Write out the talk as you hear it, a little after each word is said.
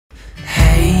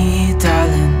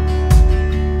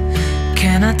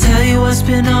what's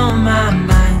been on my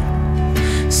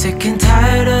mind. Sick and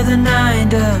tired of the 9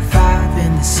 to 5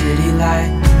 in the city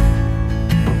life.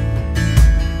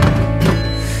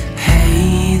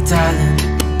 Hey darling,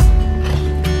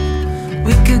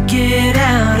 we could get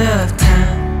out of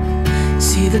town,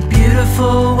 see the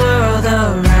beautiful world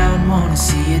around, wanna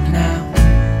see it now.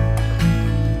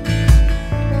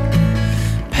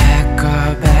 Pack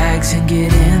our bags and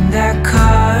get in that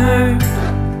car,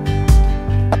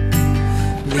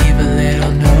 leave a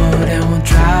little note and we'll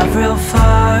drive real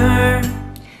far.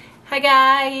 Hi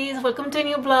guys, welcome to a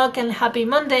new vlog and happy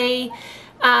Monday.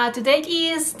 Today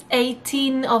is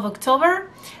 18th of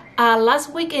October.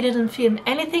 Last week I didn't film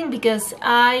anything because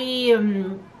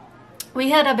we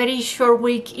had a very short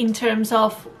week in terms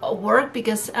of work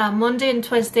because Monday and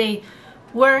Tuesday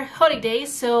were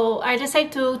holidays, so I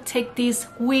decided to take this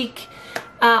week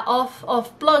off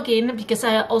of vlogging because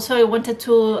I wanted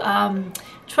to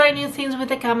try new things with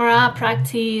the camera,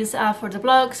 practice for the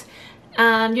vlogs,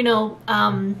 and you know,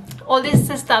 all this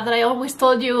stuff that I always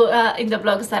told you in the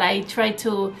vlogs, that I try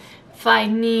to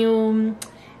find new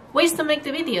ways to make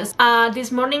the videos.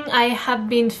 This morning I have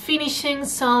been finishing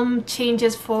some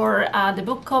changes for the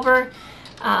book cover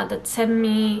that sent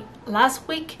me last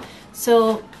week.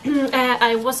 So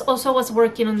I was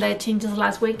working on the changes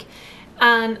last week,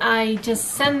 and I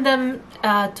just sent them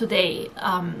today,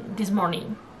 this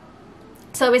morning.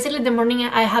 So basically the morning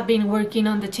I have been working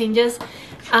on the changes,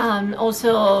 and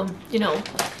also, you know,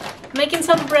 making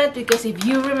some bread, because if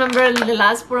you remember the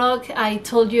last vlog I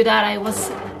told you that I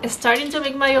was starting to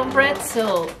make my own bread.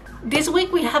 So this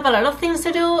week we have a lot of things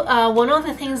to do. One of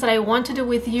the things that I want to do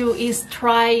with you is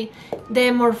try the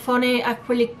Morphone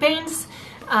acrylic paints.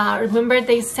 Remember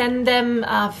they sent them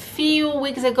a few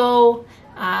weeks ago.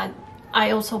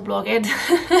 I also blogged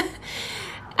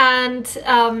and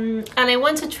I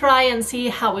want to try and see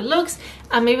how it looks,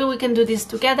 and maybe we can do this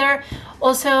together.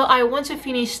 Also I want to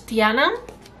finish Tiana,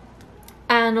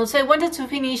 and also I wanted to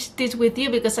finish this with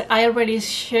you because I already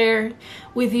shared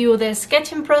with you the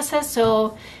sketching process,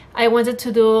 so I wanted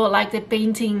to do like the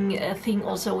painting thing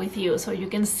also with you, so you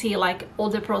can see like all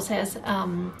the process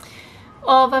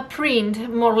of a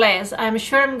print, more or less. I'm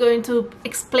sure I'm going to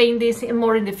explain this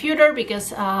more in the future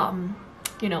because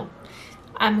you know,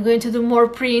 I'm going to do more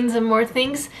prints and more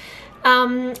things,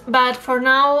 but for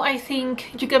now I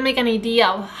think you can make an idea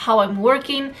of how I'm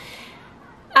working.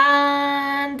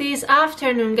 And this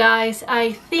afternoon, guys,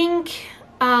 I think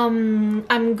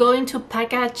I'm going to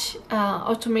package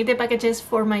automate the packages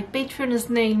for my Patreon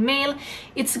Snail Mail.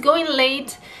 It's going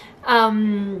late.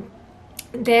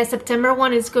 The September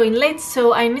one is going late,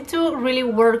 so I need to really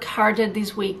work harder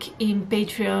this week in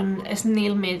Patreon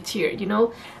Snail Mail tier, you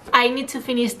know. I need to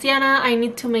finish Tiana, I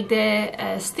need to make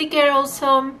the sticker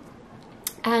also,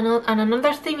 and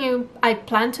another thing I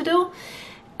plan to do.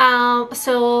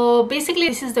 So basically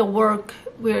this is the work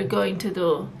we're going to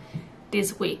do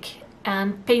this week,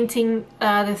 and painting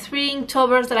the 3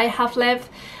 Inktovers that I have left.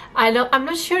 I'm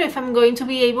not sure if I'm going to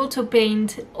be able to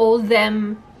paint all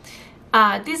them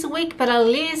this week, but at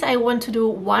least I want to do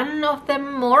one of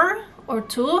them more, or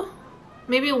 2,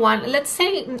 maybe 1. Let's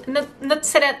say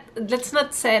let's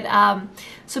not set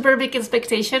super big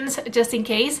expectations, just in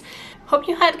case. Hope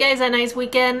you had, guys, a nice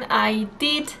weekend.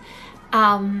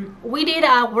 We did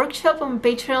a workshop on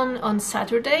Patreon on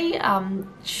Saturday,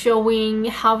 showing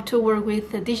how to work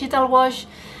with the digital wash,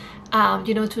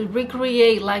 you know, to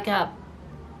recreate like a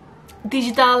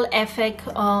digital effect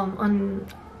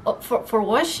for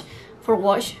wash.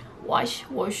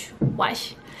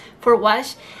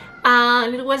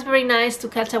 And it was very nice to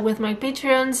catch up with my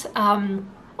patrons.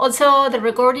 Also, the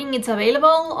recording is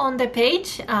available on the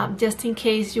page, just in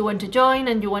case you want to join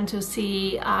and you want to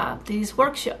see this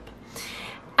workshop.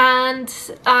 And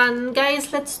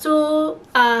guys, let's do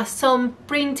some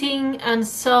printing and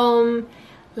some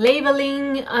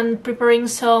labeling and preparing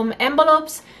some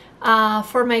envelopes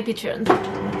for my patrons.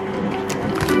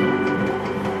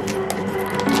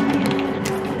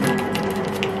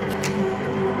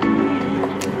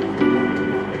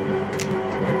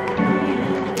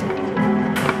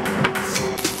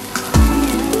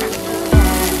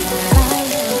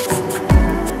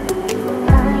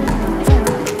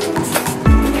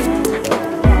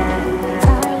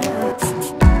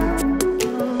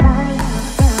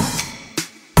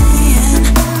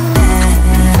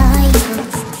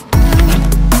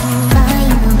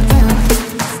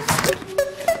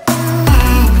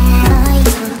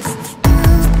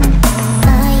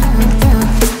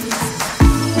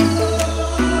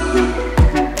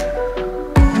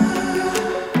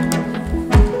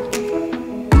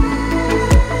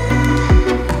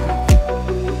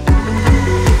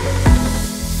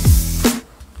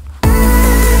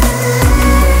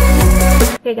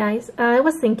 guys, I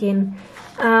was thinking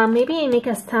maybe I make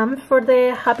a stamp for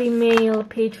the Happy Mail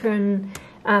patron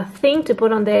thing to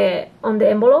put on the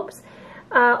envelopes,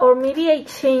 or maybe I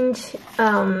change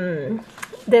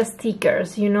the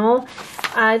stickers, you know.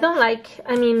 I don't like,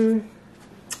 I mean,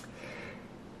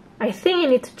 I think I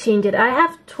need to change it. I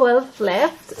have 12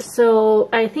 left, so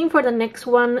I think for the next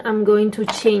one I'm going to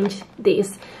change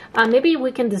this. Maybe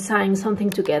we can design something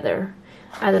together.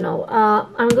 I don't know.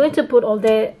 I'm going to put all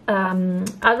the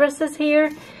addresses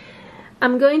here.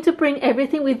 I'm going to print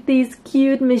everything with this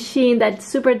cute machine that's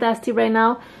super dusty right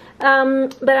now.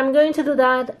 But I'm going to do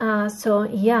that. So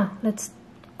yeah, let's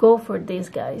go for this,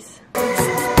 guys.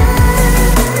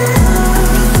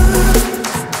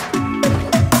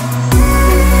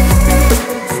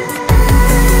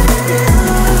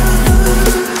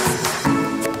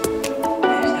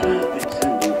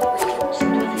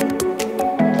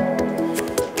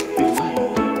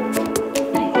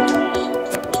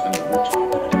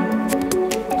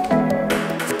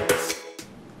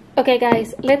 Okay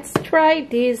guys, let's try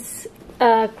these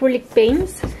acrylic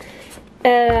paints,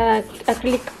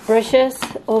 acrylic brushes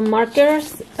or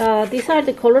markers. These are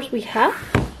the colors we have.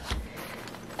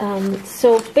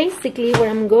 So basically what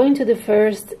I'm going to do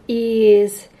first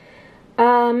is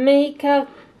make a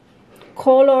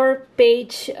color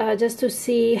page just to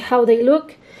see how they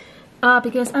look,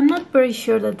 because I'm not very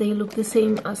sure that they look the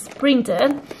same as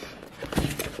printed.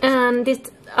 And these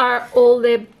are all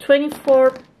the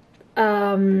 24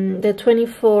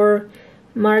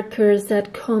 markers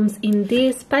that comes in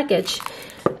this package.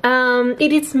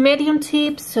 It is medium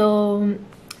tip, so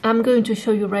I'm going to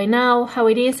show you right now how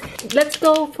it is. Let's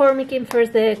go for making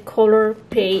first the color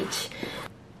page.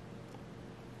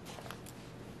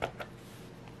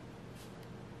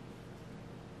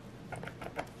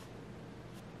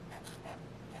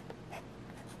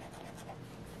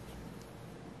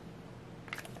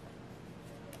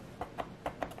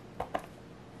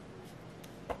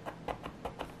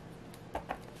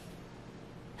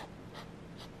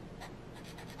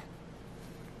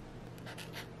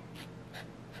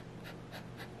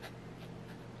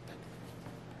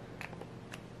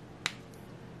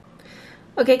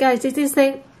 Okay guys, this is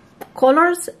the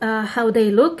colors, how they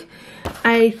look.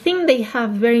 I think they have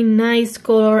very nice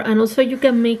color, and also you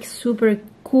can make super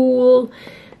cool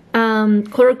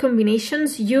color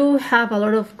combinations. You have a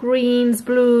lot of greens,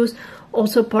 blues,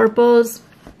 also purples,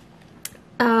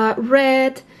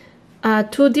 red,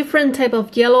 two different type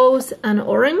of yellows and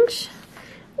orange.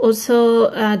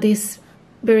 Also this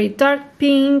very dark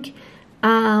pink,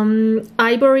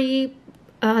 ivory.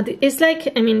 It's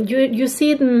like, I mean, you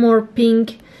see it more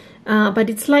pink, but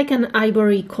it's like an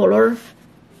ivory color.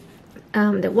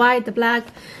 The white, the black.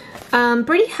 I'm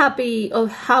pretty happy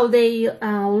of how they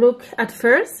look at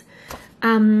first,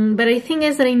 but I think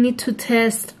is that I need to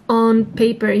test on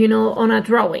paper, you know, on a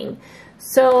drawing.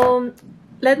 So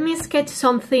let me sketch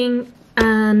something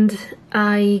and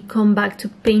I come back to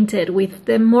paint it with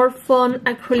the more fun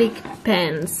acrylic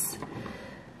pens.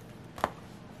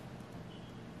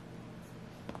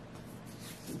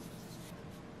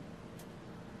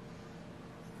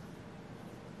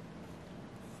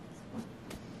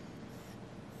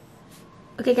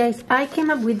 Okay guys, I came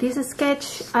up with this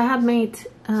sketch. I have made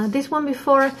this one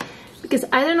before, because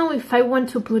I don't know if I want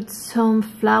to put some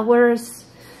flowers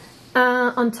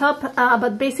on top,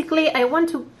 but basically I want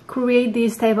to create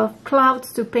this type of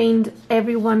clouds to paint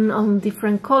everyone on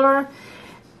different color,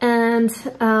 and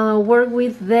work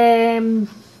with the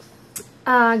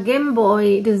Game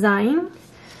Boy design,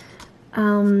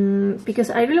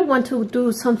 because I really want to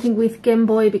do something with Game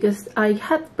Boy, because I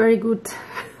had very good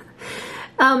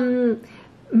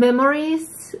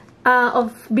memories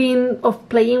of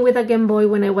playing with a Game Boy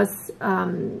when I was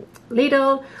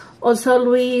little. Also,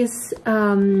 Luis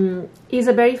is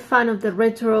a very fan of the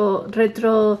retro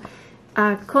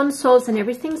consoles and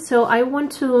everything, so I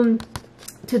want to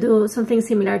do something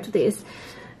similar to this.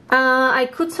 I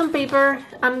cut some paper.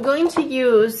 I'm going to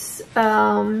use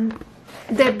the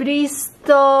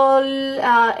Bristol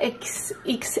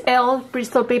XL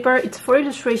Bristol paper. It's for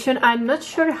illustration. I'm not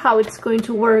sure how it's going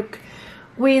to work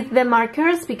with the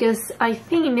markers, because I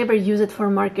think I never use it for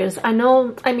markers. I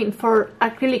mean for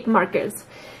acrylic markers.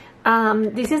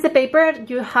 This is the paper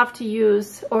you have to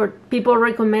use, or people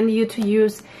recommend you to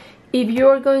use, if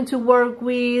you're going to work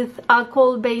with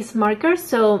alcohol-based markers.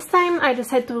 So this time I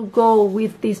decided to go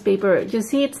with this paper. You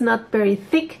see, it's not very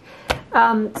thick.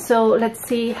 So let's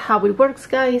see how it works,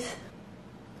 guys.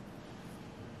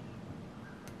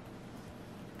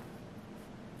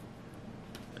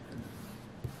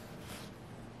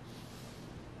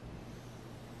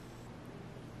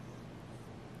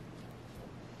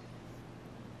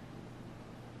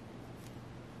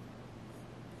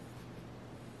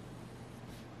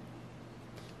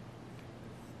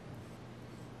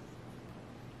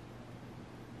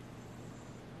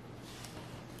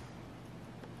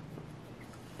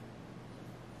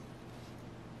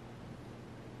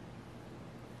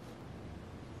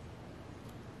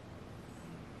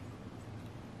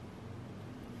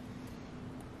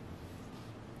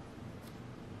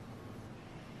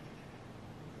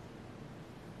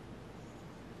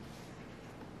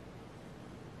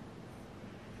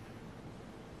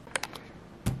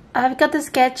 I've got the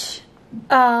sketch.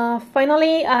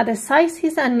 Finally, the size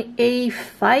is an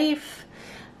A5.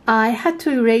 I had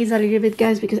to erase a little bit,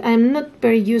 guys, because I'm not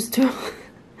very used to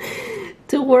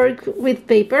to work with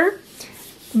paper,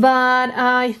 but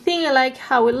I think I like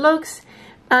how it looks.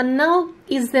 And now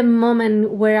is the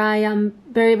moment where I am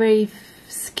very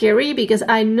scary, because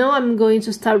I know I'm going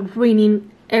to start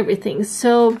ruining everything.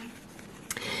 So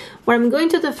what I'm going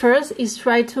to do first is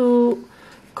try to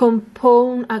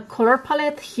compose a color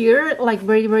palette here, like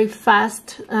very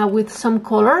fast, with some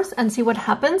colors, and see what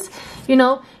happens. You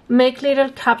know, make little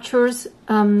captures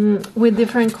with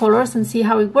different colors and see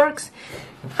how it works.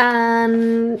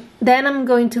 And then I'm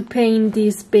going to paint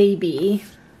this baby.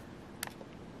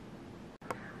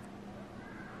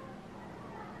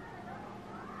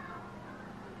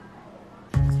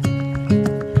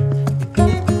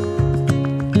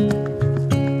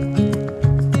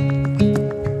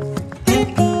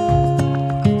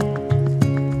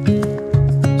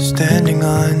 Standing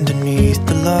underneath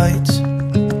the lights,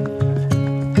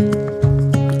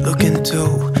 look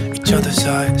into each other's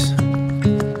eyes.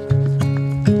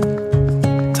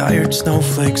 Tired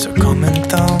snowflakes are coming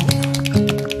down,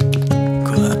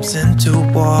 collapse into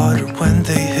water when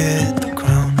they hit the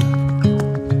ground.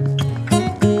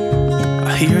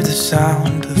 I hear the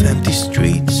sound of empty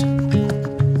streets, and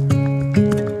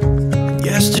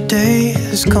yesterday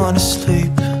has gone to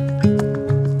sleep.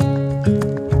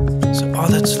 All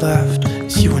that's left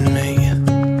is you and me.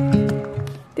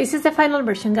 This is the final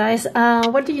version, guys.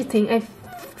 What do you think? I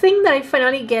think that I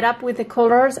finally get up with the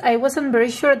colors. I wasn't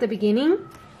very sure at the beginning.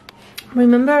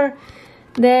 Remember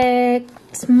the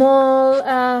small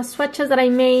swatches that I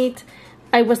made?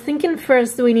 I was thinking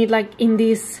first doing it like in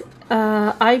this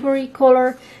ivory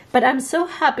color, but I'm so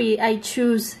happy I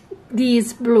choose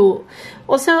this blue.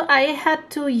 Also, I had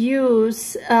to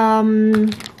use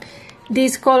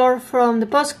this color from the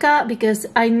Posca because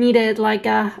I needed like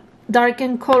a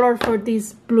darkened color for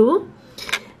this blue.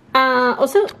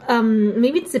 Also,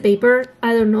 maybe it's the paper,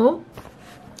 I don't know.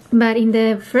 But in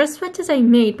the first swatches I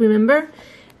made, remember,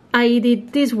 I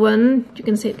did this one. You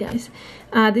can see it, guys.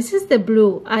 This is the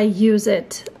blue. I use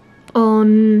it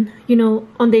on, you know,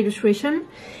 on the illustration.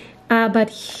 But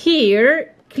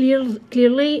here,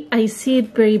 clearly, I see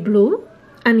it very blue,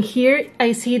 and here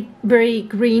I see it very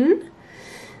green.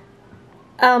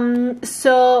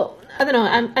 So I don't know,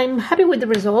 I'm happy with the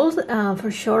result,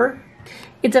 for sure.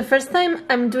 It's the first time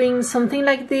I'm doing something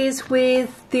like this with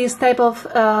this type of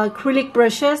acrylic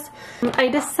brushes. I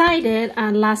decided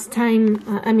last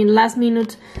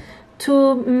minute,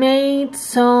 to make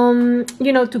some,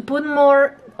 you know, to put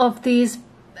more of this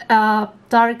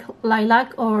dark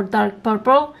lilac or dark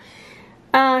purple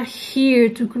here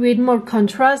to create more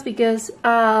contrast, because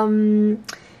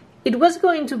it was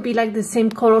going to be like the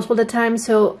same colors all the time,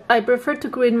 so I prefer to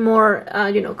create more,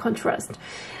 you know, contrast.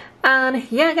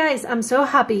 And yeah, guys, I'm so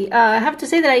happy. I have to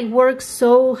say that I work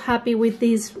so happy with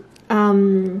these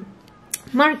markers,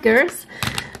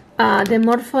 the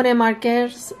Morphone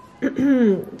markers.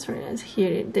 Sorry,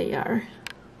 here they are.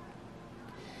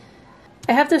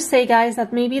 I have to say, guys,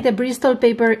 that maybe the Bristol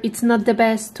paper, it's not the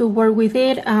best to work with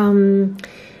it.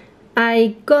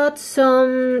 I got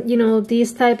some, you know,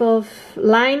 these type of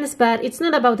lines, but it's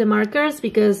not about the markers,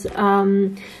 because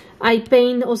I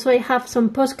paint, also I have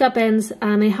some Posca pens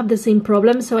and I have the same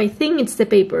problem, so I think it's the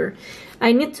paper.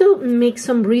 I need to make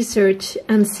some research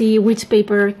and see which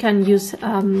paper can use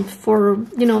for,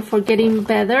 you know, for getting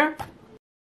better.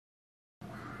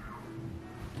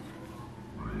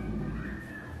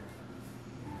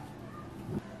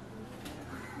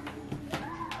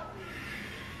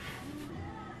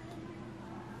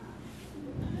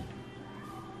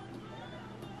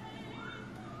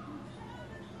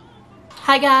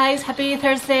 Hi guys, happy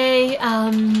Thursday.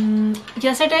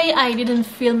 Yesterday I didn't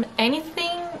film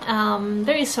anything,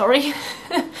 very sorry.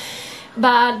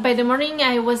 But by the morning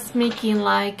I was making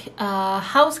like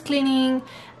house cleaning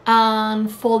and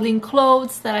folding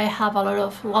clothes that I have a lot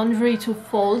of laundry to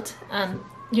fold and,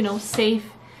 you know, save.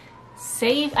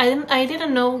 I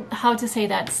didn't know how to say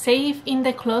that. Save in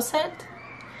the closet.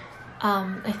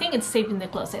 I think it's safe in the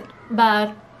closet,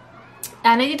 but.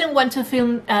 And I didn't want to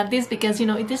film this because, you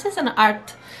know, this is an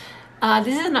art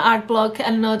blog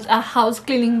and not a house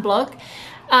cleaning blog.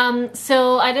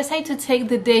 So I decided to take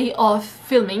the day off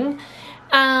filming,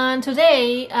 and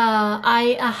today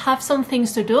I have some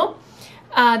things to do.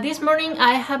 This morning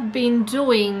I have been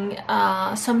doing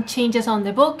some changes on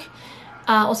the book.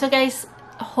 Also, guys,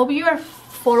 hope you are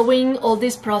following all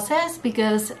this process,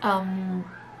 because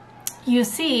you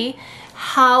see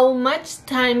how much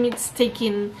time it's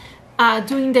taking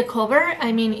doing the cover.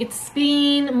 I mean, it's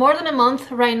been more than a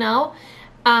month right now,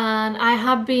 and I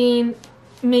have been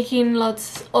making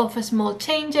lots of small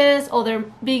changes, other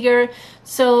bigger.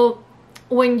 So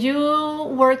when you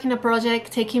work in a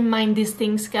project, take in mind these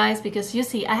things, guys, because you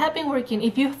see, I have been working,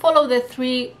 if you follow the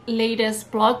 3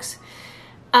 latest blogs,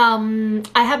 I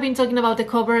have been talking about the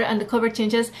cover and the cover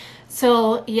changes.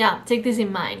 So yeah, take this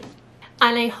in mind.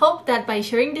 And I hope that by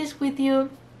sharing this with you,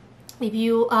 if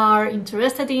you are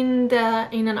interested in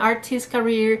an artist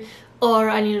career or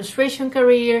an illustration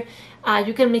career,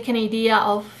 you can make an idea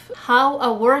of how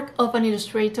a work of an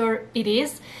illustrator it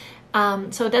is.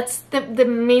 So that's the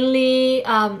mainly,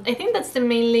 I think that's the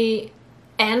mainly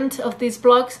end of these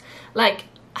blogs, like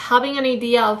having an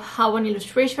idea of how an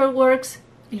illustrator works,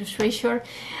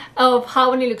 of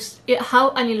how an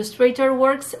illustrator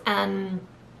works, and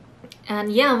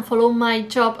yeah, and follow my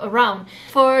job around.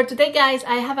 For today, guys,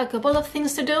 I have a couple of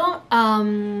things to do.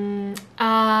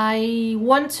 I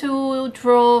want to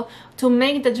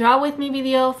make the draw with me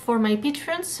video for my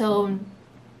patrons, so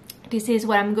this is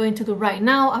what I'm going to do right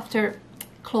now after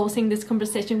closing this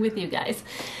conversation with you guys.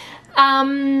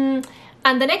 And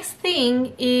the next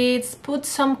thing is put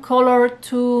some color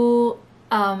to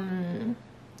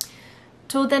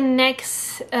the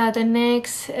next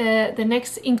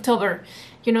Inktober.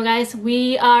 You know, guys,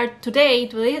 we are today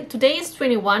is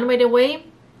 21, by the way,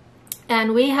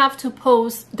 and we have to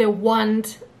post the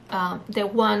wand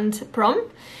prom.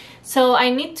 So I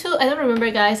need to, I don't remember,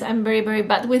 guys, I'm very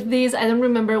bad with this. I don't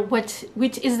remember which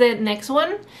is the next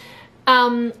one.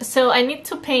 So I need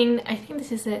to paint, I think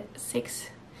this is a 6,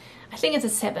 I think it's a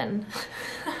 7.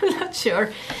 I'm not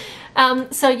sure.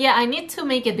 So yeah, I need to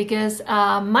make it because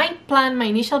my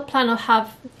initial plan of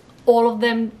have all of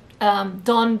them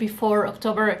done before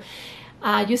October,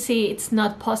 you see, it's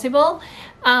not possible.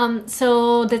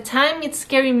 So the time it's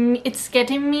getting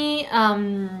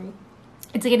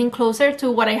closer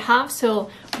to what I have. So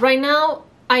right now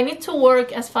I need to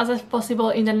work as fast as possible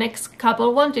in the next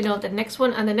couple ones, you know, the next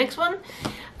one and the next one.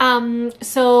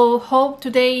 So hope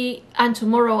today and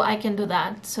tomorrow I can do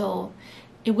that. So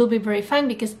it will be very fun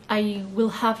because I will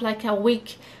have like a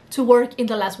week to work in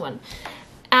the last one.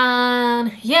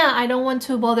 And yeah, I don't want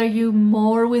to bother you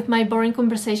more with my boring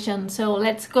conversation, so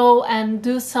let's go and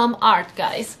do some art,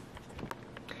 guys.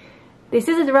 This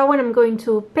is the drawing I'm going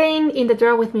to paint in the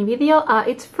Draw With Me video.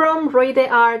 It's from Roy the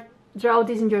Art, Draw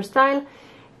This in Your Style.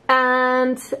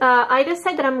 And I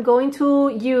decided that I'm going to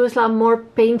use a more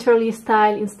painterly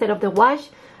style instead of the wash,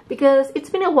 because it's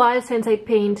been a while since I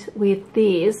paint with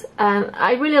this, and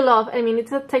I really love, I mean,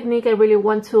 it's a technique I really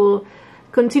want to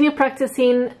continue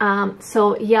practicing.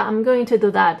 So yeah, I'm going to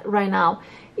do that right now.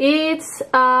 It's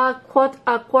a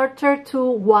quarter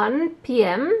to 1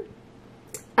 p.m.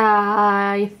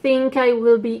 I think I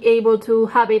will be able to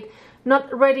have it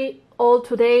not ready all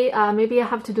today. Maybe I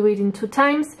have to do it in 2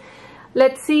 times.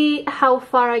 Let's see how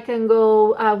far I can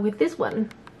go with this one.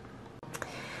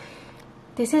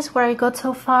 This is where I got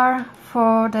so far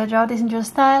for the Draw This in Your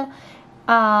Style.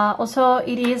 Also,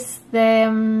 it is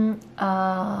the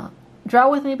Draw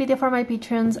With Me video for my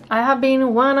patrons. I have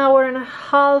been 1 hour and a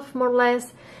half, more or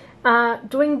less,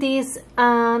 doing this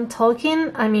and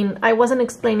talking. I mean, I wasn't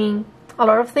explaining a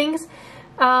lot of things,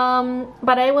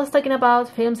 but I was talking about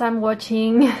films I'm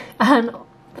watching and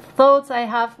thoughts I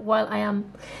have while I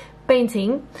am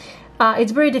painting.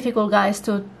 It's very difficult, guys,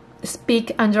 to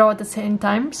speak and draw at the same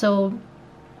time. So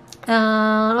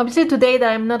obviously today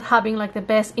that I'm not having like the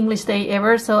best English day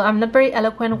ever, so I'm not very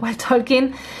eloquent while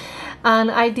talking, and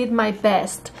I did my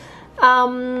best.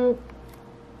 I'm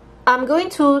going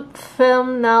to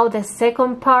film now the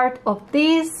second part of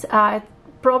this.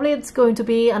 Probably it's going to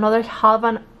be another half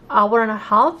an hour and a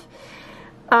half,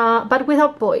 but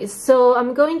without voice. So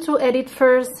I'm going to edit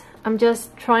first. I'm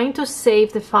just trying to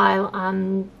save the file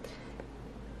and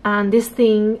this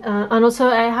thing, and also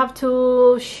I have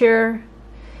to share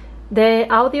the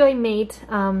audio I made,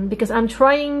 because I'm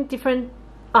trying different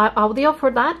audio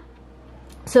for that.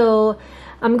 So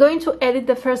I'm going to edit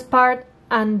the first part,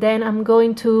 and then I'm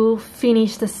going to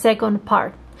finish the second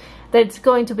part. That's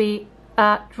going to be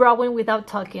drawing without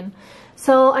talking.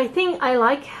 So I think I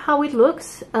like how it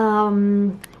looks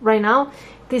right now.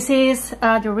 This is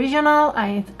the original.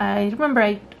 I remember,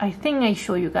 I think I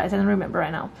show you guys, I don't remember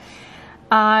right now.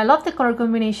 I love the color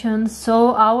combination,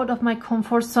 so out of my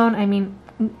comfort zone. I mean,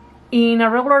 in a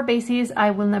regular basis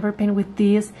I will never paint with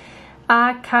this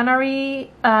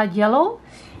canary yellow,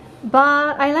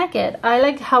 but I like it. I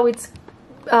like how it's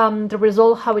the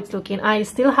result, how it's looking. I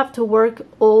still have to work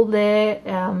all the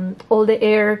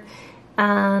air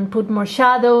and put more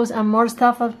shadows and more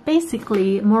stuff, but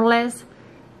basically more or less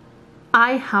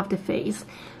I have the face.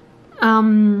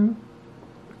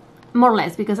 more or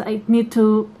less, because I need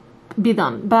to be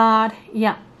done. But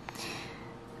yeah,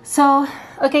 so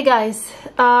okay guys,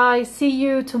 I see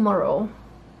you tomorrow.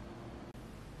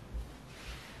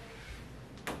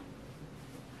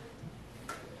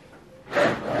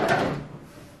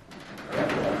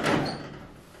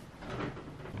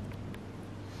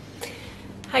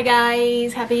 Hi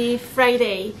guys, happy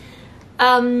Friday.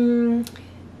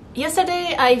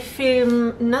 Yesterday I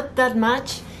filmed not that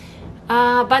much,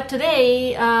 but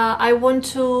today I want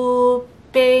to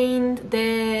paint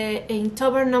the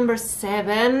Inktober number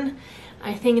 7.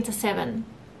 I think it's a 7.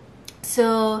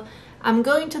 So I'm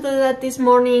going to do that this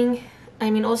morning. I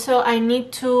mean, also I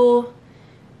need to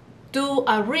do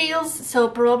a reels, so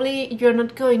probably you're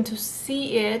not going to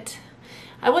see it.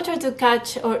 I will try to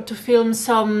catch or to film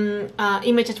some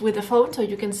images with the phone so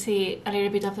you can see a little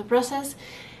bit of the process.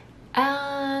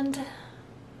 And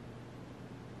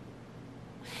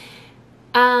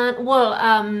well,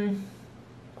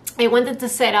 I wanted to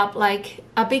set up like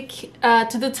a big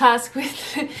to-do task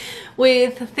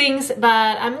with things,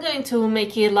 but I'm going to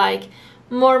make it like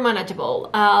more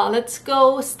manageable. Let's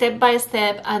go step by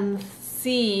step and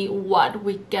see what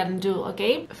we can do.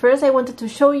 Okay, first I wanted to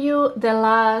show you the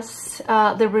last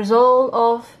the result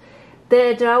of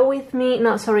the draw with me,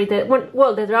 no sorry, the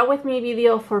draw with me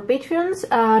video for Patreons,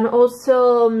 and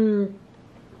also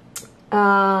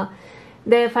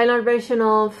the final version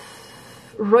of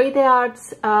Roy the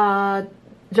Arts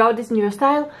Draw This New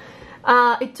Style.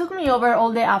 It took me over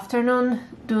all the afternoon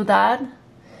do that,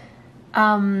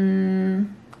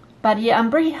 but yeah, I'm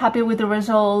pretty happy with the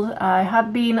result. I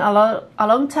have been a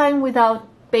long time without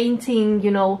painting,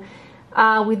 you know,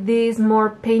 with this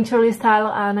more painterly style,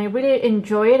 and I really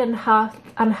enjoy it and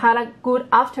had a good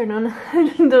afternoon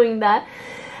doing that.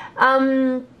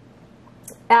 And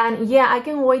yeah, I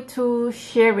can't wait to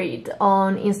share it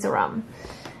on Instagram.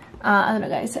 I don't know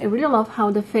guys, I really love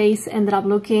how the face ended up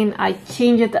looking. I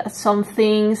changed some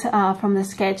things from the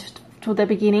sketch to the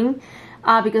beginning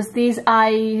because these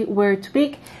eyes were too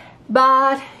big.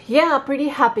 But yeah, pretty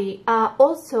happy.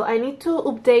 Also, I need to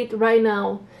update right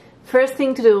now. First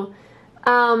thing to do,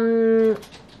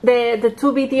 the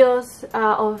two videos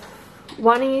of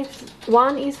one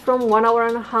is from 1 hour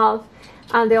and a half,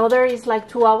 and the other is like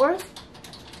 2 hours.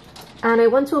 And I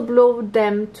want to upload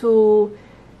them to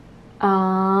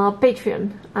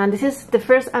Patreon. And this is the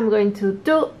first I'm going to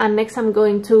do. And next I'm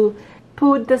going to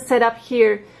put the setup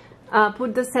here,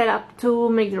 put the setup to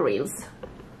make the reels.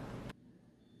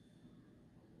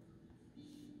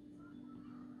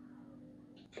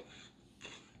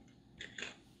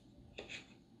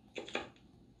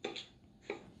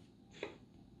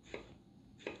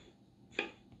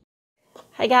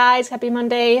 Hi guys, happy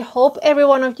Monday. Hope every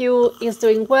one of you is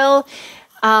doing well.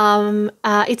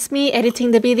 It's me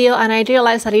editing the video, and I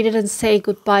realized that I didn't say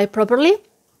goodbye properly.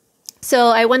 So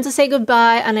I want to say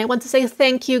goodbye, and I want to say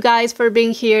thank you guys for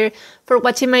being here, for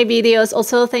watching my videos.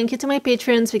 Also, thank you to my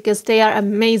patrons because they are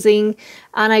amazing,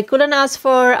 and I couldn't ask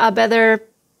for a better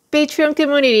Patreon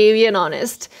community, being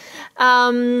honest.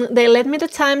 They let me the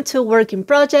time to work in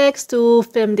projects, to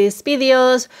film these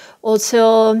videos.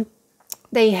 Also,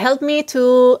 they helped me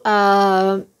to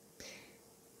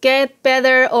get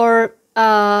better or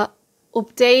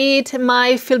update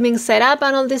my filming setup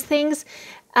and all these things.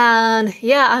 And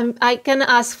yeah, I can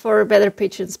ask for better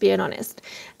patrons, being honest.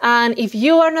 And if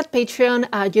you are not Patreon,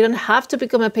 you don't have to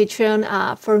become a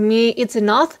Patreon. For me, it's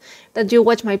enough that you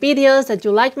watch my videos, that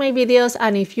you like my videos,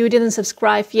 and if you didn't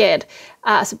subscribe yet,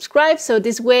 subscribe, so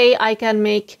this way I can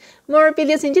make more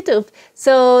videos in YouTube.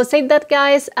 So say that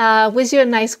guys, wish you a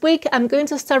nice week. I'm going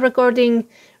to start recording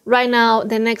right now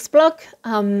the next vlog.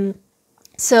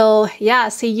 So yeah,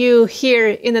 see you here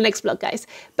in the next vlog guys.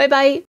 Bye bye.